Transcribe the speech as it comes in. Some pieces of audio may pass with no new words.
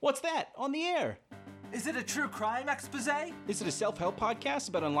What's that? On the air? Is it a true crime expose? Is it a self-help podcast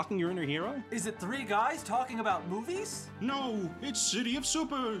about unlocking your inner hero? Is it three guys talking about movies? No, it's City of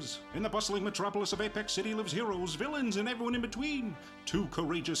Supers. In the bustling metropolis of Apex City lives heroes, villains, and everyone in between. Two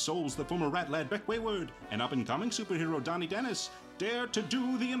courageous souls that form a rat lad Beck Wayward, and up-and-coming superhero Donnie Dennis, dare to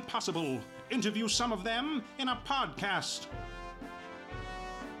do the impossible. Interview some of them in a podcast.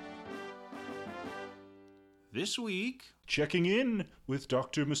 This week, checking in with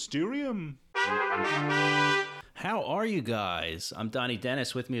Dr. Mysterium. How are you guys? I'm Donnie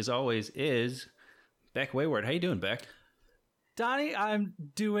Dennis. With me, as always, is Beck Wayward. How you doing, Beck? Donnie, I'm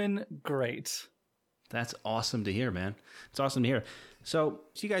doing great. That's awesome to hear, man. It's awesome to hear. So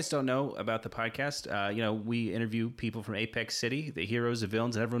you guys don't know about the podcast. We interview people from Apex City, the heroes, the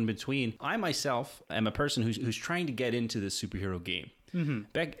villains, and everyone in between. I myself am a person who's trying to get into the superhero game. Mm-hmm.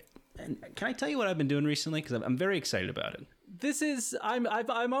 Beck, can I tell you what I've been doing recently? Because I'm very excited about it.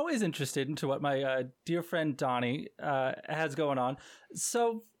 I'm always interested into what my dear friend Donnie has going on.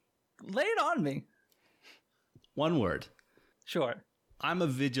 So lay it on me. One word. Sure. I'm a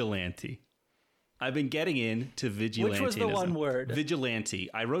vigilante. I've been getting into vigilantism. Which was the one word? Vigilante.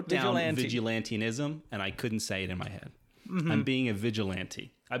 I wrote down vigilantism, and I couldn't say it in my head. Mm-hmm. I'm being a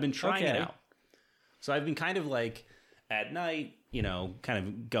vigilante. I've been trying it out. So I've been kind of like at night, kind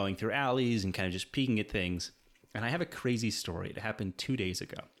of going through alleys and kind of just peeking at things. And I have a crazy story. It happened 2 days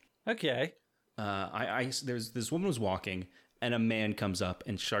ago. Okay. There's this woman was walking, and a man comes up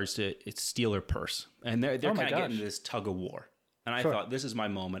and starts to steal her purse. And they're kind of getting this tug of war. And I thought, this is my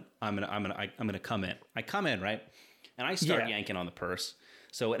moment. I'm gonna come in. I come in, right? And I start yanking on the purse.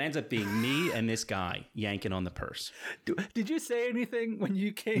 So it ends up being me and this guy yanking on the purse. Did you say anything when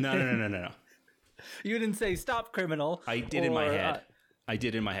you came in? No. You didn't say stop, criminal. I did in my head. I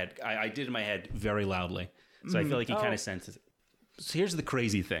did in my head very loudly. So I feel like he kind of senses it. So here's the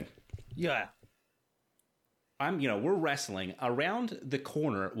crazy thing. Yeah. We're wrestling. Around the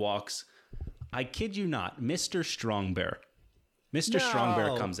corner walks, I kid you not, Mr. Strong Bear. Mr. Strong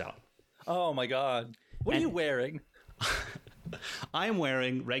Bear comes out. Oh my God. What are you wearing? I'm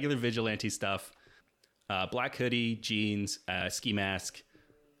wearing regular vigilante stuff. Black hoodie, jeans, ski mask,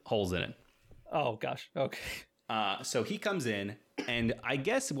 holes in it. Oh gosh. Okay. So he comes in, and I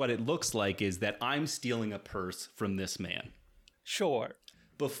guess what it looks like is that I'm stealing a purse from this man. Sure.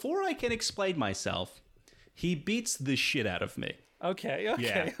 Before I can explain myself, he beats the shit out of me. Okay.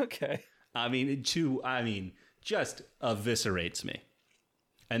 Just eviscerates me.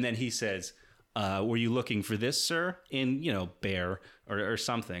 And then he says, were you looking for this, sir? In, bear or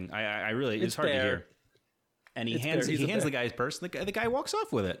something. I really, it's hard to hear. And he hands the guy his purse, and the guy walks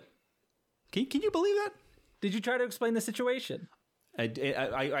off with it. Can you believe that? Did you try to explain the situation?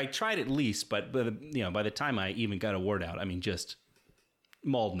 I tried at least, but by the time I even got a word out, just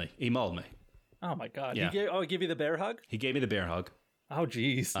mauled me. He mauled me. Oh my God! Yeah. He gave you the bear hug? He gave me the bear hug. Oh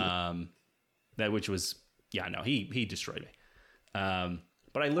geez. He destroyed me. But I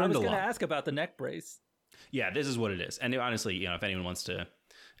learned a lot. I was going to ask about the neck brace. Yeah, this is what it is. And honestly, if anyone wants to,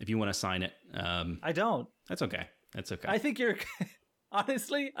 if you want to sign it, I don't. That's okay. That's okay. I think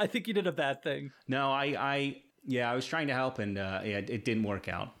honestly, I think you did a bad thing. No, I was trying to help, and it didn't work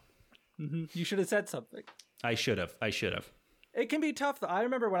out. Mm-hmm. You should have said something. I should have. It can be tough. I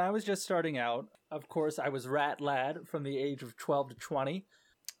remember when I was just starting out, of course, I was rat lad from the age of 12 to 20.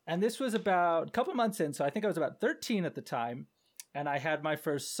 And this was about a couple months in, so I think I was about 13 at the time. And I had my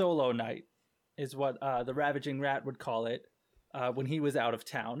first solo night, is what the Ravaging Rat would call it, when he was out of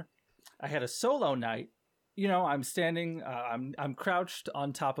town. I had a solo night. I'm standing, I'm crouched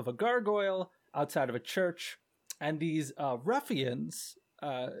on top of a gargoyle outside of a church. And these ruffians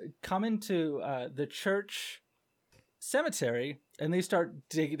come into the church cemetery, and they start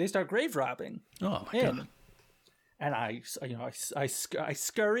grave robbing. Oh my God. And I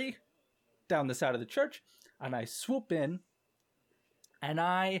scurry down the side of the church, and I swoop in, and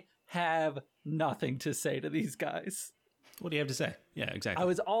I have nothing to say to these guys. What do you have to say? Yeah, exactly. I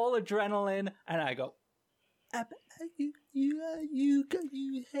was all adrenaline, and I go, hey.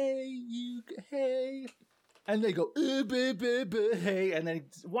 And they go, hey. And then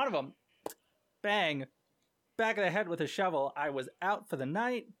one of them, bang, back of the head with a shovel. I was out for the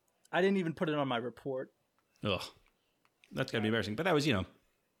night. I didn't even put it on my report. Ugh. That's got to be embarrassing. But that was, one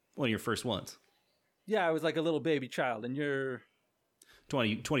of your first ones. Yeah, I was like a little baby child, and you're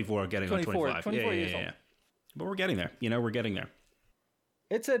 24 getting 24, on 25. 24 years old. But we're getting there. We're getting there.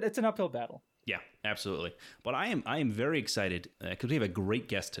 It's an uphill battle. Yeah, absolutely. But I am very excited because we have a great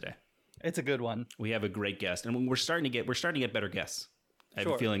guest today. It's a good one. We have a great guest, and we're starting to get better guests. I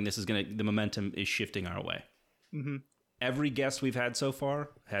have a feeling the momentum is shifting our way. Mm-hmm. every guest we've had so far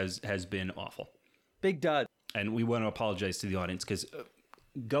has been awful. Big dud. And we want to apologize to the audience because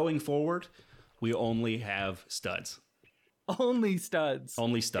going forward, we only have studs. Only studs.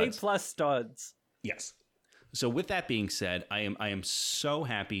 Only studs. A+ studs. Yes. So with that being said, I am so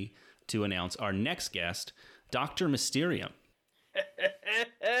happy to announce our next guest, Dr. Mysterium.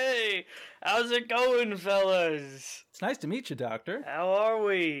 Hey, how's it going, fellas? It's nice to meet you, Doctor. How are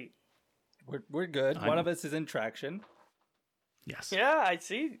we? We're good. One of us is in traction. Yes. Yeah, I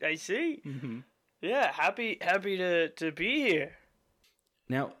see. Mm-hmm. Yeah, happy to be here.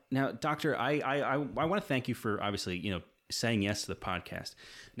 Now, Doctor, I want to thank you for obviously, saying yes to the podcast.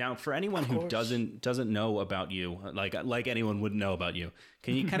 Now, for anyone who doesn't know about you, like anyone would know about you,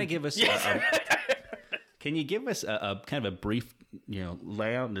 can you kind of give us can you give us a kind of a brief,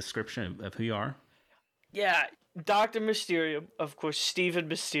 layout and description of who you are? Yeah, Dr. Mysterium, of course, Stephen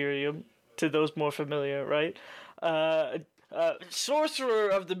Mysterium, to those more familiar, right? Sorcerer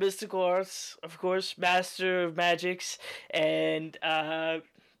of the mystical arts, of course, master of magics, and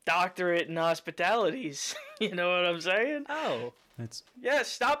doctorate in hospitalities. You know what I'm saying? Oh. Yeah,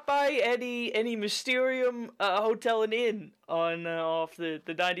 stop by any Mysterium hotel and inn on off the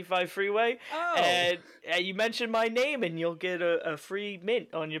 95 freeway, and you mention my name and you'll get a free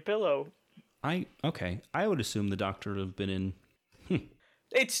mint on your pillow. I would assume the doctor would have been in.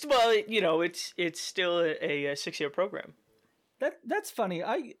 It's still a 6-year program. That's funny.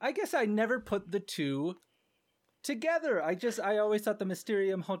 I guess I never put the two together. I always thought the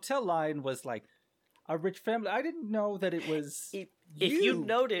Mysterium hotel line was like a rich family. I didn't know that it was if you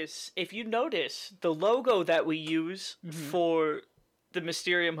notice the logo that we use for the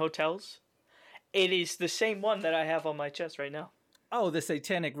Mysterium hotels, it is the same one that I have on my chest right now. Oh, the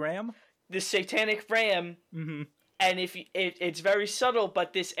satanic ram? The satanic ram. Mm-hmm. And it's very subtle,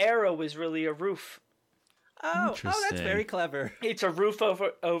 but this arrow is really a roof. Oh, that's very clever. It's a roof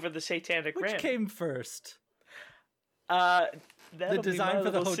over the satanic ram. Which came first? The design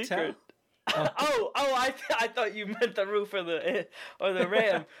for the hotel? Secret. I thought you meant the roof or the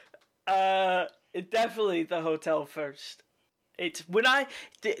ram. Definitely the hotel first. It's when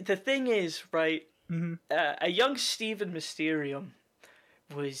the thing is, right? Mm-hmm. A young Stephen Mysterium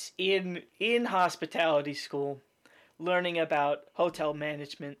was in hospitality school, learning about hotel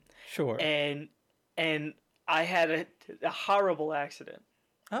management. Sure. And I had a horrible accident.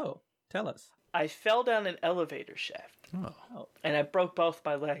 Oh, tell us. I fell down an elevator shaft. Oh. And I broke both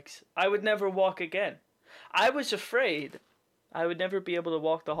my legs. I would never walk again. I was afraid I would never be able to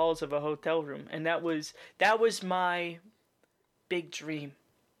walk the halls of a hotel room, and that was my big dream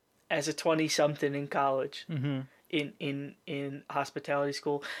as a 20-something in college. Mm-hmm. In hospitality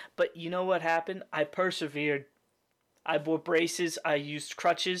school. But you know what happened? I persevered. I wore braces. I used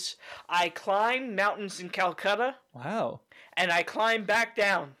crutches. I climbed mountains in Calcutta. Wow. And I climbed back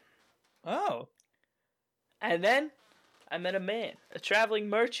down. Oh. And then I met a man, a traveling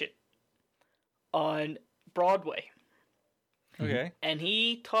merchant on Broadway. Okay. And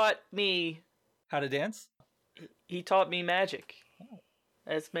he taught me... How to dance? He taught me magic. Oh.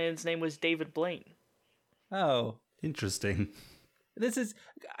 That man's name was David Blaine. Oh. Interesting. This is,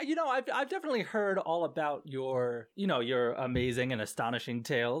 I've definitely heard all about your amazing and astonishing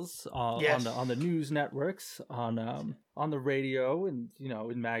tales on the news networks, on the radio, and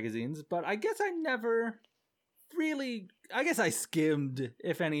in magazines. But I guess I never really. I guess I skimmed,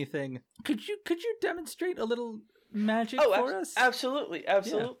 if anything. Could you demonstrate a little magic for us? Absolutely.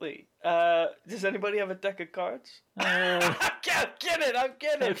 Does anybody have a deck of cards? I'm kidding.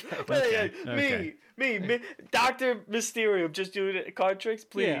 Okay. Me, Dr. Mysterium, just doing card tricks,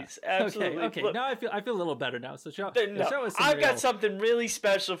 please. Yeah. Absolutely. Okay. Look, now I feel a little better now. So show us. I've got something really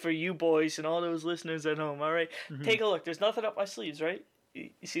special for you boys and all those listeners at home. All right, Take a look. There's nothing up my sleeves, right?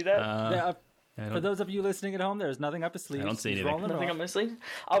 You see that? For those of you listening at home, there's nothing up his sleeves. I don't see anything. Nothing up my sleeve.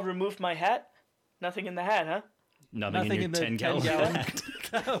 I'll remove my hat. Nothing in the hat, huh? Nothing in your 10-gallon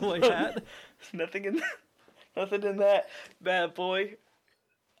hat. Nothing in that bad boy.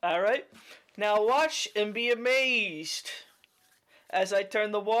 All right. Now watch and be amazed as I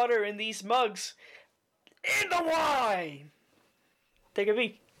turn the water in these mugs into wine. Take a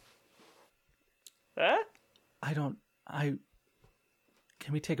peek. Huh? Can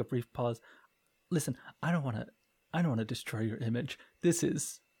we take a brief pause? Listen, I don't want to destroy your image. This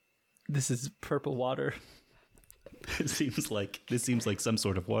is purple water. This seems like some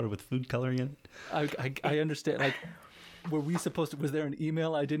sort of water with food coloring in it. I understand. Like, was there an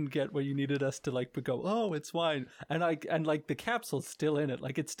email I didn't get where you needed us to go, oh, it's wine, and the capsule's still in it,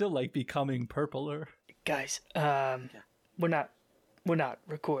 like it's still becoming purpler. Guys, we're not We're not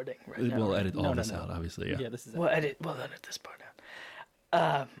recording right now. We'll right? edit all this out, obviously. Yeah. Yeah, this is We'll edit this part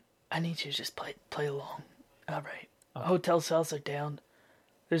out. I need you to just play along. All right. Hotel sales are down.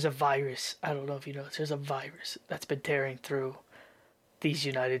 There's a virus. I don't know if you know this. There's a virus that's been tearing through these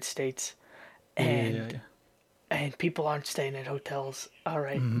United States. And people aren't staying at hotels. All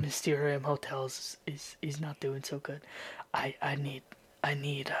right. Mysterium Hotels is not doing so good. I need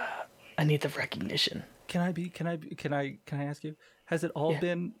the recognition. Can I ask you? Has it all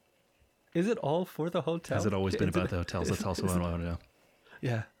been? Is it all for the hotel? Has it always been about the hotels? That's also what I want to know.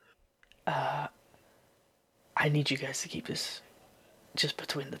 Yeah. I need you guys to keep this just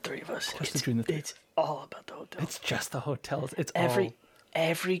between the three of us. Between the three. It's all about the hotels. It's just the hotels. It's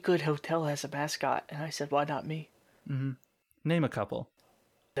every good hotel has a mascot, and I said, why not me? Name a couple.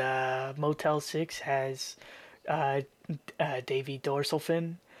 Motel 6 has Davy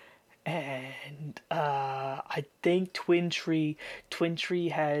Dorselfin, and I think Twin Tree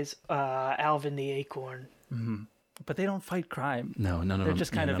has Alvin the Acorn. But they don't fight crime. No, They're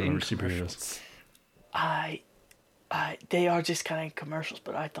just kind of in superheroes. They are just kind of commercials,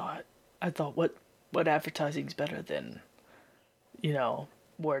 but I thought what advertising's better than,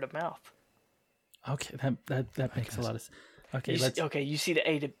 word of mouth. Okay, that makes a lot of sense. Okay, you see the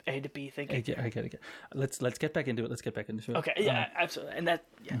A to B thinking. I get it. Let's get back into it. Okay, yeah, absolutely, and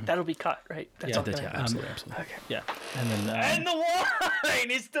that'll be cut, right? That's all good. Absolutely. Okay. Yeah, and then And the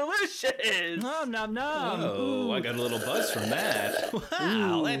wine is delicious. No. Oh, I got a little buzz from that.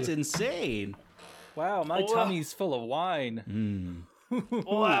 Wow, that's insane. Wow, my tummy's full of wine.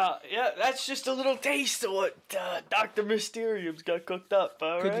 Wow, yeah, that's just a little taste of what Dr. Mysterium's got cooked up.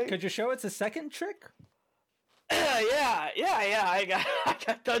 All right. Could you show us a second trick? Yeah. I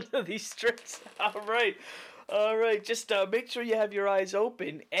got done to these tricks. All right. Just make sure you have your eyes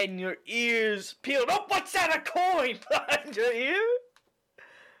open and your ears peeled. Oh, what's that? A coin behind your ear?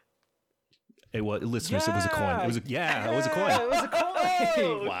 It was, listeners. It was a coin. It was a coin. It was a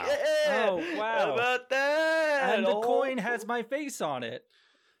coin. Wow. Yeah. Oh, wow. How about that? And the coin has my face on it.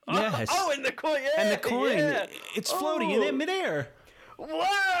 Yes. And the coin. Yeah, And the coin, yeah. it's floating in midair.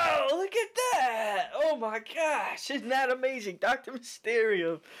 Wow, look at that. Oh my gosh, isn't that amazing? Dr.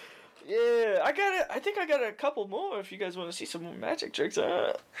 Mysterium. Yeah, I think I got a couple more if you guys want to see some more magic tricks.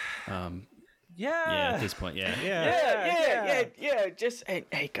 Yeah. Yeah, at this point, yeah. Just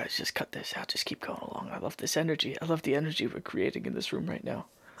hey guys, just cut this out. Just keep going along. I love this energy. I love the energy we're creating in this room right now.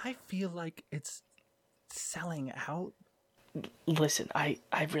 I feel like it's selling out. Listen, I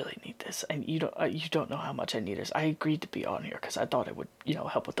really need this, and you don't know how much I need this. I agreed to be on here because I thought it would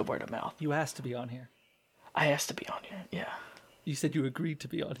help with the word of mouth. You asked to be on here. I asked to be on here. Yeah. You said you agreed to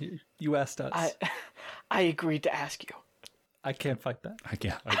be on here. You asked us. I agreed to ask you. I can't fight that. I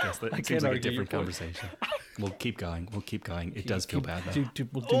guess that seems like a different conversation. We'll keep going. It does feel bad though.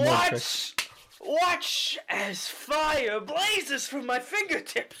 We'll do more tricks. Watch as fire blazes from my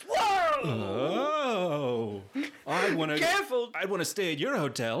fingertips. Whoa! Oh, I want to. Careful! I want to stay at your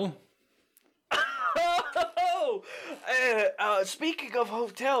hotel. Speaking of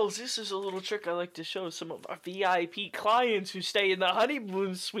hotels, this is a little trick I like to show some of our VIP clients who stay in the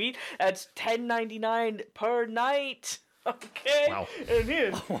honeymoon suite. That's $10.99 per night. Okay. Wow. And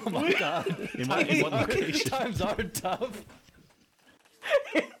here. Oh my god. In what location? Times are tough.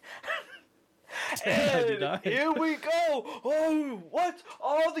 And here we go. Oh, what?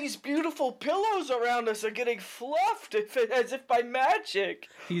 All these beautiful pillows around us are getting fluffed as if by magic.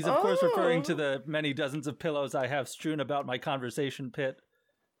 He's, of course, referring to the many dozens of pillows I have strewn about my conversation pit.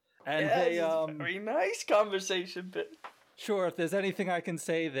 And it's a very nice conversation pit. Sure, if there's anything I can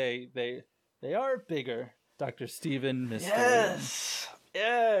say, they are bigger, Dr. Stephen Mysterium.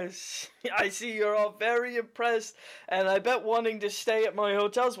 Yes. I see you're all very impressed, and I bet wanting to stay at my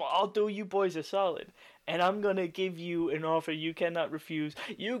hotels. Well, I'll do you boys a solid, and I'm gonna give you an offer you cannot refuse.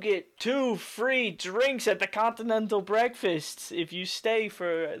 You get 2 free drinks at the Continental Breakfasts if you stay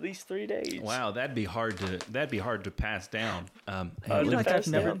for at least 3 days. Wow, that'd be hard to pass down. I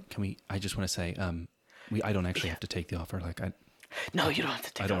just want to say, I don't actually have to take the offer. No, you don't have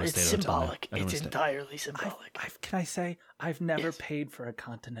to take it. It's symbolic. It's entirely symbolic. Can I say, I've never paid for a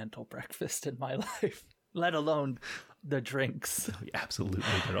continental breakfast in my life, let alone the drinks. Absolutely,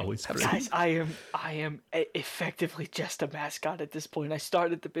 they're always free. Guys, I am effectively just a mascot at this point. I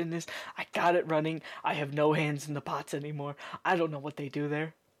started the business. I got it running. I have no hands in the pots anymore. I don't know what they do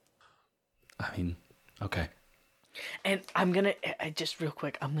there. I mean, okay. And I just real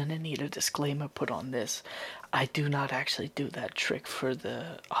quick, I'm gonna need a disclaimer put on this. I do not actually do that trick for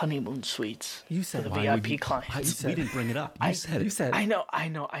the honeymoon suites. You said for the Why would VIP you- clients. We didn't bring it up. You said it. You said I know. I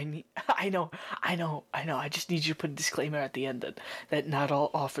know. I just need you to put a disclaimer at the end that not all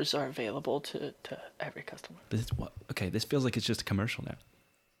offers are available to every customer. Okay, this feels like it's just a commercial now.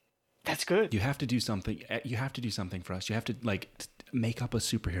 That's good. You have to do something. You have to do something for us. You have to make up a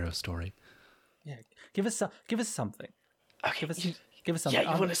superhero story. Yeah, give us something. Okay. Give us something.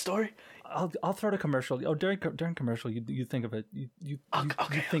 Yeah, you want a story? I'll throw out a commercial. Oh, during commercial, you think of it. You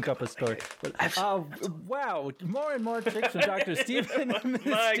think up a story. Oh, wow! More and more tricks from Dr. Stephen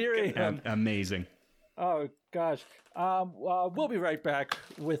Mysterium. Amazing. Oh gosh. We'll be right back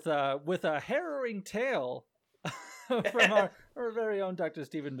with a harrowing tale from our very own Dr.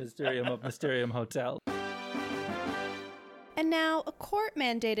 Stephen Mysterium of Mysterium Hotel. And now, a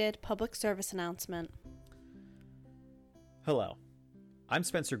court-mandated public service announcement. Hello, I'm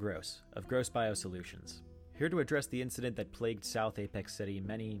Spencer Gross of Gross Biosolutions, here to address the incident that plagued South Apex City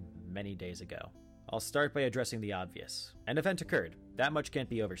many, many days ago. I'll start by addressing the obvious. An event occurred. That much can't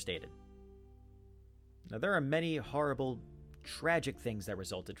be overstated. Now, there are many horrible, tragic things that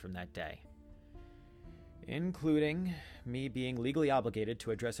resulted from that day, including me being legally obligated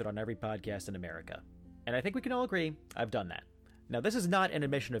to address it on every podcast in America. And I think we can all agree I've done that. Now, this is not an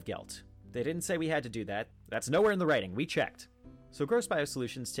admission of guilt. They didn't say we had to do that. That's nowhere in the writing. We checked. So Gross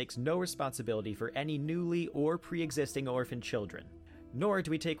Biosolutions takes no responsibility for any newly or pre-existing orphan children. Nor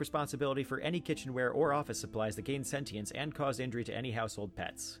do we take responsibility for any kitchenware or office supplies that gain sentience and cause injury to any household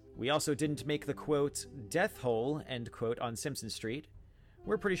pets. We also didn't make the, quote, death hole, end quote, on Simpson Street.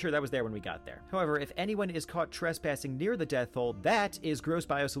 We're pretty sure that was there when we got there. However, if anyone is caught trespassing near the death hole, that is Gross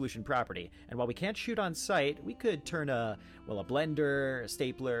Biosolution property. And while we can't shoot on site, we could turn a blender, a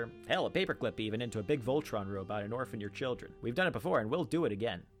stapler, hell, a paperclip even, into a big Voltron robot and orphan your children. We've done it before, and we'll do it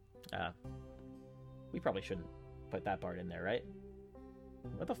again. We probably shouldn't put that part in there, right?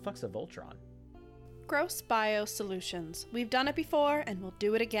 What the fuck's a Voltron? Gross Biosolutions. We've done it before, and we'll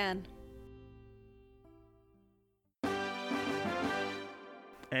do it again.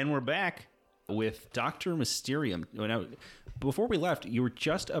 And we're back with Dr. Mysterium. Now, before we left, you were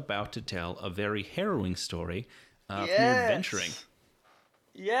just about to tell a very harrowing story from your adventuring.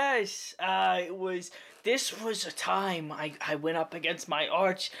 Yes, this was a time I went up against my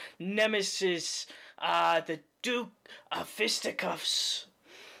arch nemesis, the Duke of Fisticuffs.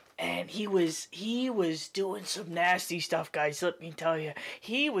 And he was doing some nasty stuff, guys, let me tell you.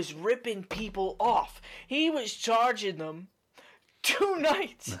 He was ripping people off. He was charging them 2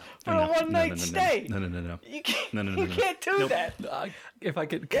 nights for a one-night stay. No. You can't do that. If I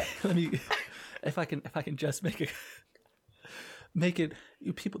could, if I can just make it.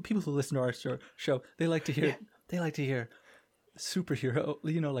 People who listen to our show, they like to hear superhero.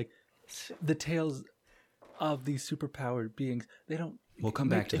 Like the tales of these superpowered beings. They don't. We'll come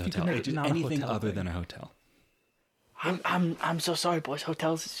back to the hotel. Just anything other than a hotel. I'm so sorry, boys.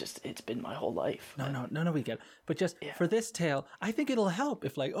 Hotels it's been my whole life. No, we get it. But just for this tale, I think it'll help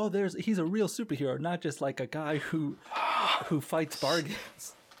if he's a real superhero, not just like a guy who fights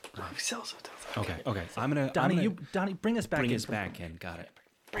bargains. Who sells hotels? Okay. I'm gonna Donnie, bring us back in. Bring us back in. Got it.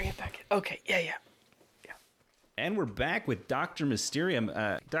 Bring it back in. Okay, yeah. And we're back with Dr. Mysterium.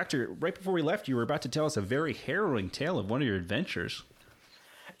 Doctor, right before we left, you were about to tell us a very harrowing tale of one of your adventures.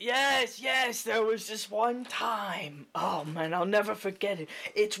 Yes, there was this one time. Oh man, I'll never forget it.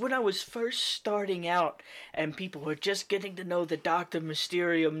 It's when I was first starting out and people were just getting to know the Dr.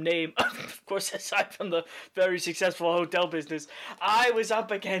 Mysterium name. Of course, aside from the very successful hotel business, I was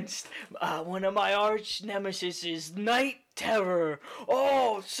up against one of my arch nemesis, Night Terror.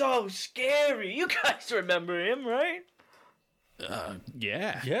 Oh, so scary. You guys remember him, right?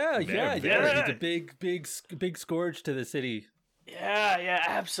 Yeah. He's a big scourge to the city. Yeah,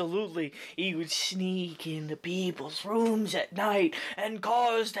 absolutely. He would sneak into people's rooms at night and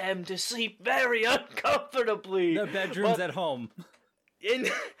cause them to sleep very uncomfortably. Their bedrooms at home. In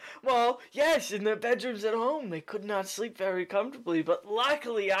their bedrooms at home. They could not sleep very comfortably, but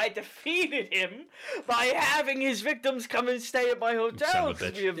luckily I defeated him by having his victims come and stay at my hotel. Son of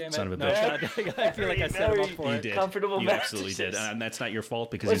a bitch. I feel like I set him up for it. You did. Comfortable You absolutely did. And that's not your fault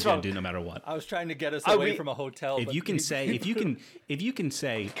because he's going to do no matter what. I was trying to get us away from a hotel. If you can say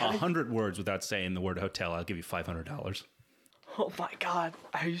 100 words without saying the word hotel, I'll give you $500. Oh my God.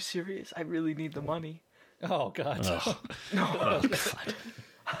 Are you serious? I really need the money. Oh God. No. Oh, God.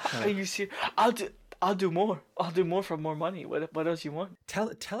 Are you serious? I'll do more. I'll do more for more money. What else you want?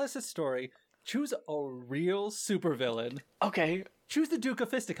 Tell us a story. Choose a real supervillain. Okay. Choose the Duke of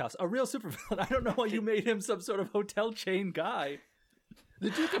Fisticuffs, a real supervillain. I don't know why you made him some sort of hotel chain guy. The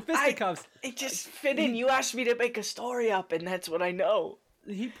Duke of Fisticuffs. It just fit in. You asked me to make a story up, and that's what I know.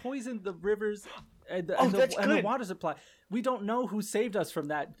 He poisoned the rivers and the water supply. We don't know who saved us from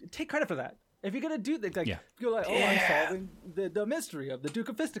that. Take credit for that. If you're gonna do that, you're like, I'm solving the mystery of the Duke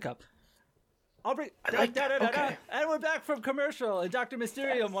of Fisticuffs. I'll bring. Okay. And we're back from commercial, and Dr.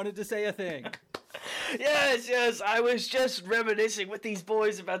 Mysterium wanted to say a thing. Yes, I was just reminiscing with these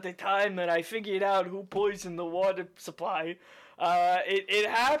boys about the time that I figured out who poisoned the water supply. It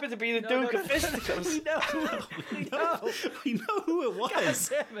happened to be the Duke of Fisticuffs. We know who it was.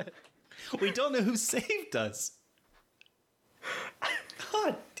 God damn it. We don't know who saved us.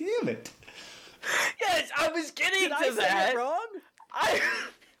 God damn it. Yes, I was getting Did to I that. say it wrong?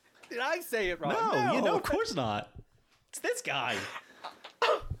 Did I say it wrong? No, of course not. It's this guy.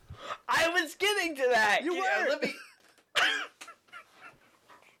 I was getting to that. You were. Let me.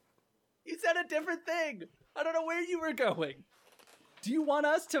 You said a different thing. I don't know where you were going. Do you want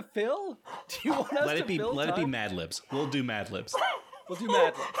us to fill? Do you want us to fill? Let it be Mad Libs. We'll do Mad Libs. We'll do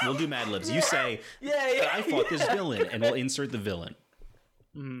Mad Libs. We'll do Mad Libs. You say, I fought this villain, and we'll insert the villain.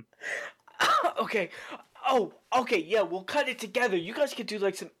 Okay. Oh, okay. Yeah, we'll cut it together. You guys could do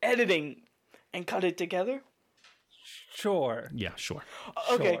like some editing and cut it together. Sure. Yeah, sure.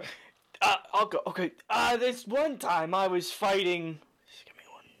 Okay. Sure. I'll go. Okay. This one time I was fighting. Just give me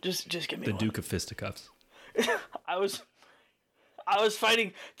one. Just give me The one. Duke of Fisticuffs. I was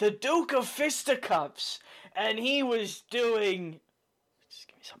fighting the Duke of Fisticuffs, and he was doing. Just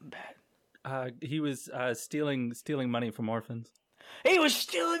give me something bad. He was stealing money from orphans. He was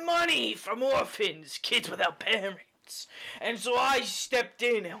stealing money from orphans, kids without parents, and so I stepped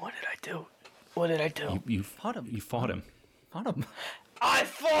in. And what did I do? You fought him. You fought him. Fought him. I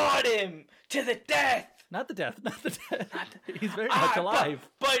fought him to the death. Not the death. He's very much alive.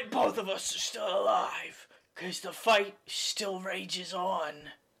 But both of us are still alive, because the fight still rages on.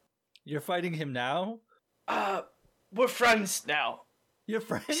 You're fighting him now? We're friends now. You're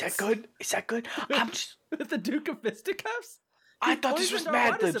friends? Is that good? I'm just... With the Duke of Fisticuffs? I thought this was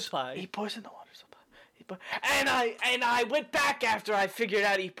Mad Libs. Supply. He poisoned the water supply. And I went back after I figured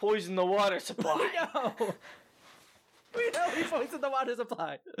out he poisoned the water supply. We know he poisoned the water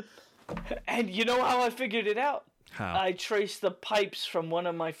supply. And you know how I figured it out? How? I traced the pipes from one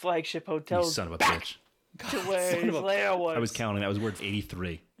of my flagship hotels You son of a back bitch. to where his lair was. I was counting. That was word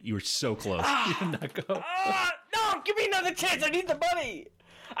 83. You were so close. You did not go. No, give me another chance. I need the money.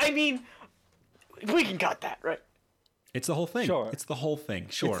 I mean, we can cut that, right? It's the whole thing. Sure. It's the whole thing.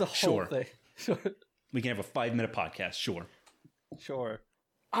 Sure. It's the whole thing. Sure. We can have a 5-minute podcast. Sure. Sure.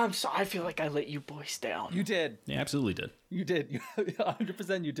 I'm sorry. I feel like I let you boys down. You did. Yeah, absolutely did. You did.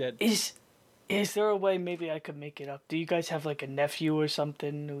 100% you did. Is there a way maybe I could make it up? Do you guys have like a nephew or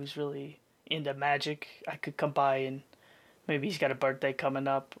something who's really into magic? I could come by and maybe he's got a birthday coming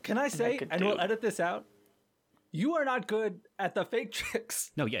up. Can I say, and we'll edit this out, you are not good at the fake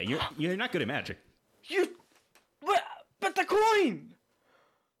tricks. No, yeah, you're not good at magic. But the coin!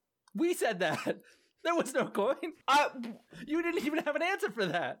 We said that. There was no coin. You didn't even have an answer for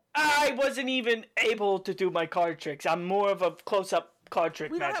that. I wasn't even able to do my card tricks. I'm more of a close-up card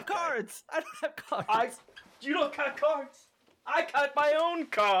trick We don't magic have cards. I don't have cards. You don't cut cards. I cut my own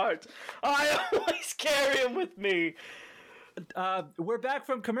cards. I always carry them with me. We're back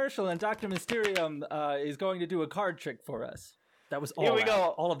from commercial, and Dr. Mysterium is going to do a card trick for us. That was all. Here we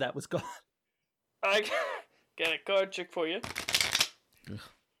go. All of that was gone. I got a card trick for you.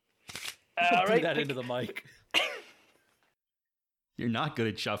 All right, that into the mic. You're not good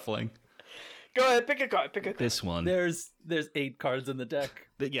at shuffling. Go ahead, pick a card. This one. There's 8 cards in the deck.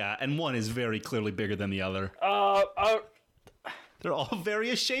 Yeah, and one is very clearly bigger than the other. They're all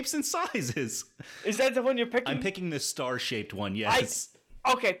various shapes and sizes. Is that the one you're picking? I'm picking the star-shaped one, yes.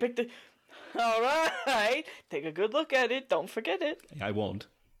 Okay, pick the... All right. Take a good look at it. Don't forget it. I won't.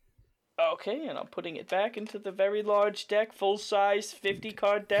 Okay, and I'm putting it back into the very large deck, full-size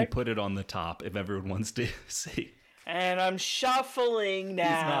 50-card You deck. put it on the top if everyone wants to see. And I'm shuffling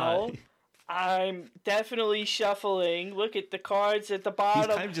now. He's not. I'm definitely shuffling. Look at the cards at the bottom.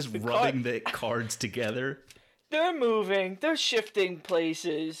 He's kind of just rubbing the cards together. They're moving. They're shifting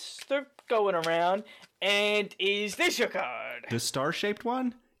places. They're going around. And is this your card? The star-shaped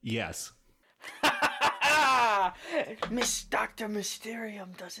one? Yes. Miss Dr.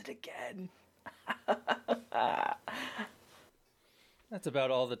 Mysterium does it again. That's about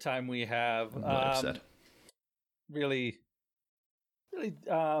all the time we have. I'm upset. Really,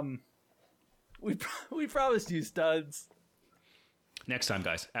 we promised you studs. Next time,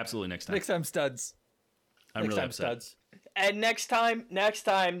 guys. Absolutely next time. Next time, studs. I'm Next really time, upset. studs. And next time,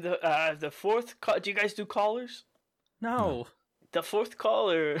 the fourth. Do you guys do callers? No. The fourth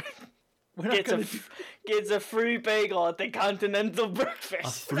caller We're not gonna gets a free bagel at the Continental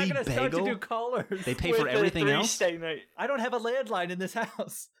Breakfast. We're not Free gonna start to bagel? do callers. They pay for everything else? Stay night. I don't have a landline in this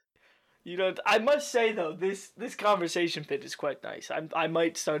house. You know, I must say though, this conversation pit is quite nice. I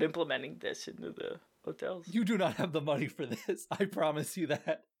might start implementing this into the hotels. You do not have the money for this. I promise you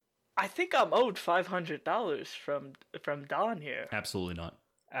that. I think I'm owed $500 from Don here. Absolutely not.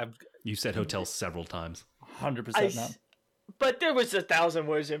 I'm You said hotels several times. 100% not. But there was 1,000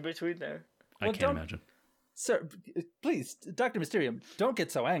 words in between there. I Well, can't don't- imagine. Sir, please, Dr. Mysterium, don't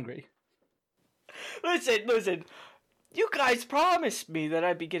get so angry. Listen. You guys promised me that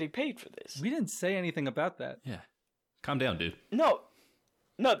I'd be getting paid for this. We didn't say anything about that. Yeah. Calm down, dude. No,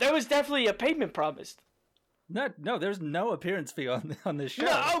 there was definitely a payment promised. No, there's no appearance fee on this show.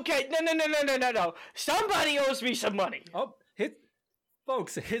 No, okay, no. Somebody owes me some money. Oh,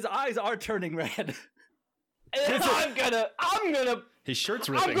 folks, his eyes are turning red. And I'm gonna His shirt's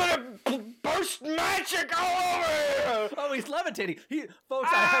ripping. burst magic all over here. Oh, he's levitating. Folks,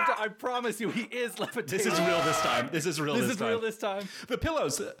 I promise you, he is levitating. This is real this time. This is real this time. real this time. The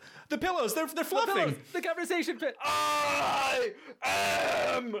pillows, they're fluffing. The conversation pit. I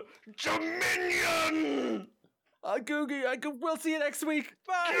am Dominion. Googie, we'll see you next week.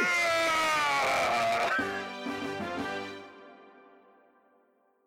 Bye.